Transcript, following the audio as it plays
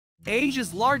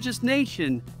Asia's largest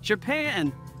nation,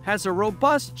 Japan, has a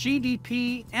robust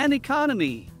GDP and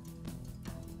economy.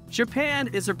 Japan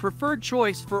is a preferred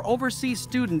choice for overseas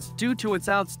students due to its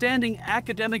outstanding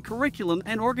academic curriculum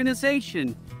and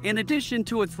organization, in addition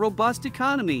to its robust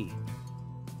economy.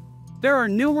 There are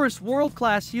numerous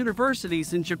world-class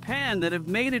universities in Japan that have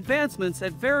made advancements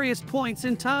at various points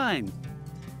in time.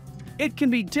 It can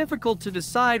be difficult to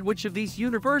decide which of these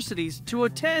universities to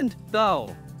attend,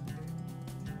 though.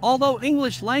 Although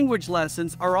English language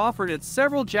lessons are offered at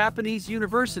several Japanese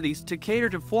universities to cater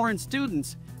to foreign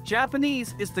students,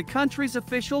 Japanese is the country's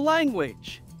official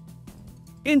language.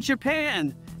 In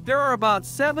Japan, there are about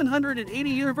 780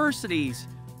 universities,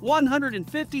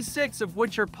 156 of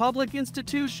which are public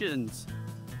institutions.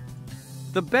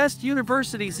 The best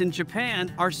universities in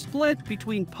Japan are split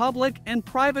between public and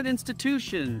private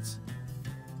institutions.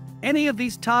 Any of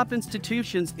these top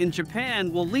institutions in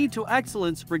Japan will lead to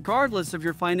excellence regardless of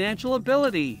your financial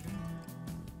ability.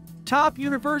 Top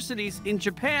universities in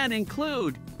Japan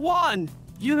include 1.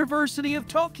 University of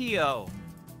Tokyo.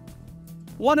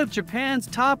 One of Japan's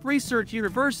top research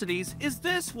universities is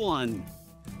this one.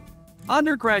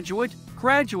 Undergraduate,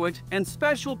 graduate, and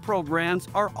special programs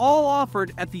are all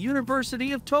offered at the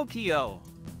University of Tokyo.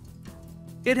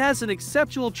 It has an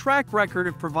exceptional track record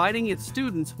of providing its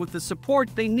students with the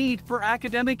support they need for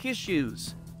academic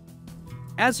issues.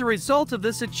 As a result of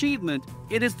this achievement,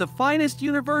 it is the finest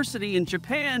university in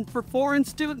Japan for foreign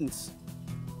students.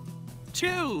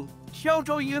 2.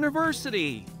 Kyoto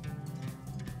University.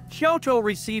 Kyoto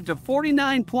received a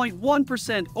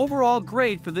 49.1% overall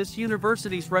grade for this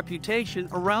university's reputation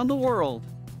around the world.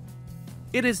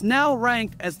 It is now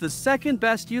ranked as the second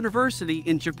best university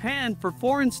in Japan for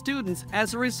foreign students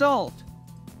as a result.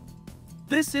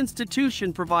 This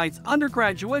institution provides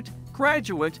undergraduate,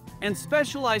 graduate, and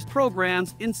specialized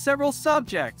programs in several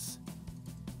subjects.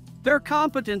 Their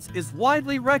competence is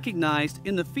widely recognized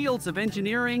in the fields of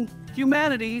engineering,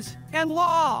 humanities, and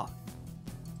law.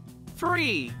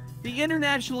 3. The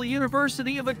International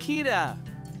University of Akita.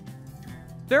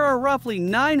 There are roughly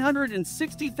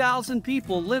 960,000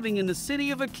 people living in the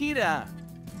city of Akita.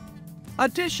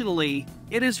 Additionally,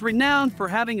 it is renowned for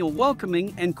having a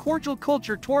welcoming and cordial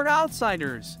culture toward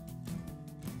outsiders.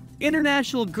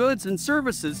 International goods and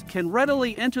services can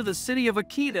readily enter the city of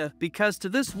Akita because to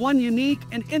this one unique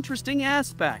and interesting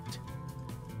aspect.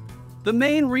 The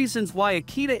main reasons why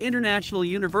Akita International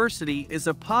University is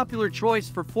a popular choice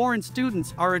for foreign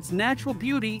students are its natural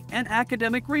beauty and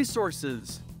academic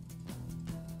resources.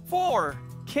 4.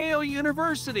 Keio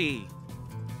University.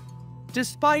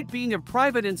 Despite being a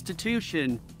private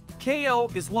institution,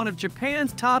 Keio is one of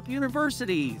Japan's top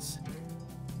universities.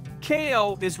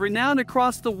 Keio is renowned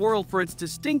across the world for its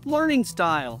distinct learning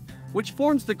style, which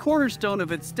forms the cornerstone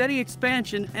of its steady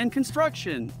expansion and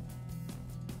construction.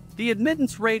 The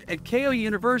admittance rate at Keio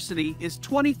University is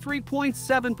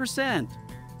 23.7%.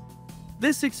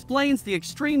 This explains the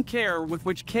extreme care with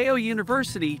which Keio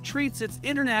University treats its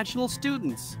international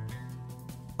students.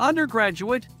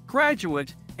 Undergraduate,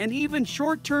 graduate, and even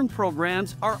short-term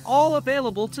programs are all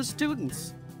available to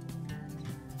students.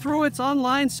 Through its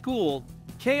online school,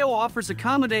 Keio offers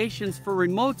accommodations for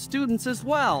remote students as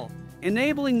well,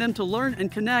 enabling them to learn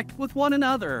and connect with one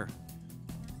another.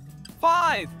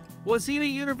 5.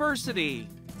 Waseda University.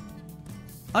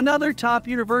 Another top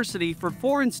university for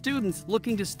foreign students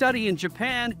looking to study in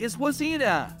Japan is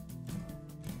Waseda.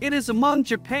 It is among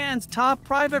Japan's top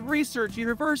private research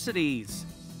universities.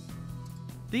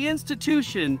 The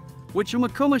institution, which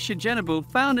Umakuma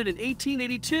Shigenabu founded in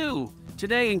 1882,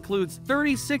 today includes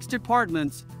 36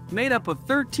 departments, made up of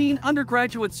 13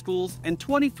 undergraduate schools and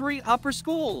 23 upper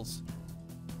schools.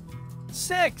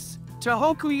 6.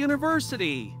 Tohoku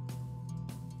University.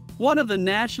 One of the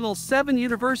national 7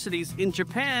 universities in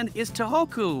Japan is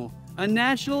Tohoku, a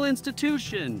national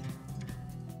institution.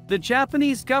 The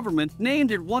Japanese government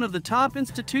named it one of the top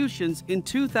institutions in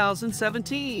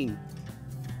 2017.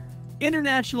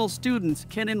 International students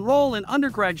can enroll in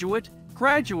undergraduate,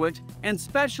 graduate, and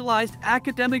specialized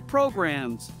academic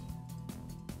programs.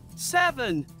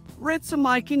 7.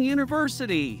 Ritsumeikan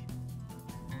University.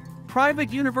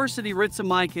 Private University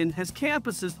Ritsumeikan has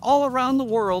campuses all around the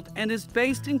world and is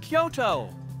based in Kyoto.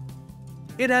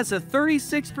 It has a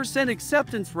 36%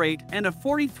 acceptance rate and a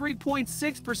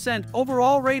 43.6%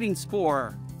 overall rating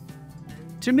score.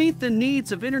 To meet the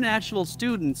needs of international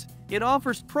students, it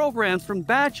offers programs from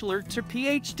bachelor to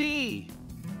PhD.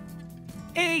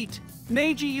 8.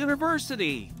 Meiji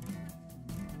University.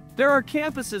 There are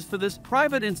campuses for this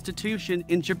private institution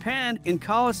in Japan in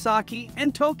Kawasaki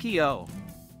and Tokyo.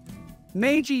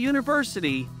 Meiji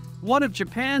University, one of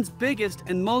Japan's biggest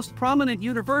and most prominent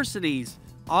universities,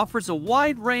 offers a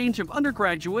wide range of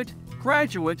undergraduate,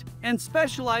 graduate, and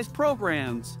specialized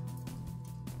programs.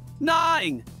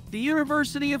 9. The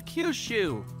University of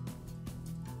Kyushu.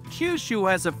 Kyushu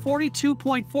has a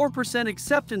 42.4%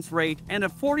 acceptance rate and a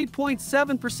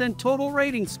 40.7% total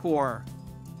rating score.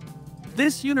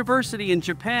 This university in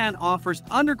Japan offers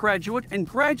undergraduate and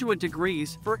graduate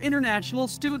degrees for international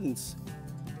students.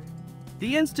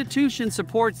 The institution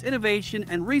supports innovation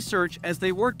and research as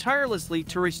they work tirelessly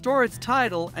to restore its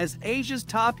title as Asia's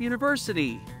top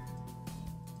university.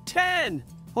 10.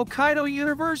 Hokkaido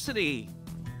University.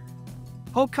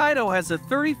 Hokkaido has a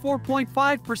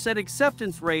 34.5%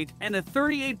 acceptance rate and a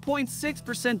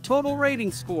 38.6% total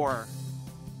rating score.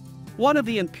 One of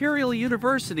the imperial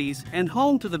universities and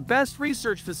home to the best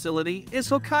research facility is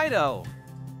Hokkaido.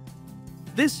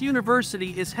 This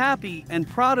university is happy and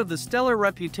proud of the stellar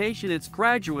reputation its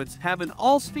graduates have in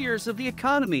all spheres of the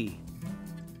economy.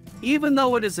 Even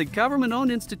though it is a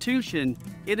government-owned institution,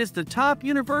 it is the top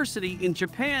university in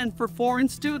Japan for foreign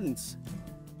students.